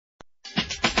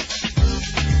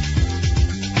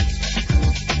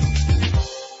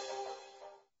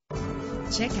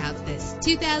Check out this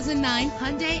 2009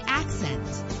 Hyundai Accent.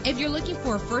 If you're looking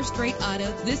for a first-rate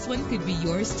auto, this one could be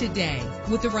yours today.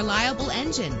 With a reliable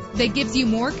engine that gives you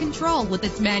more control with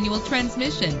its manual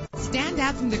transmission. Stand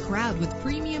out from the crowd with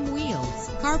premium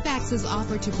wheels. Carfax is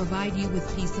offered to provide you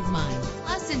with peace of mind.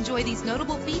 Plus, enjoy these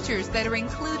notable features that are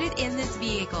included in this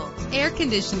vehicle: air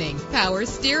conditioning, power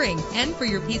steering, and for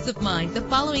your peace of mind, the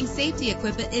following safety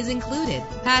equipment is included: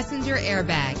 passenger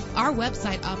airbag. Our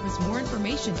website offers more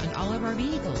information on all of our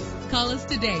vehicles. Call us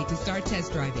today to start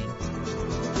test driving.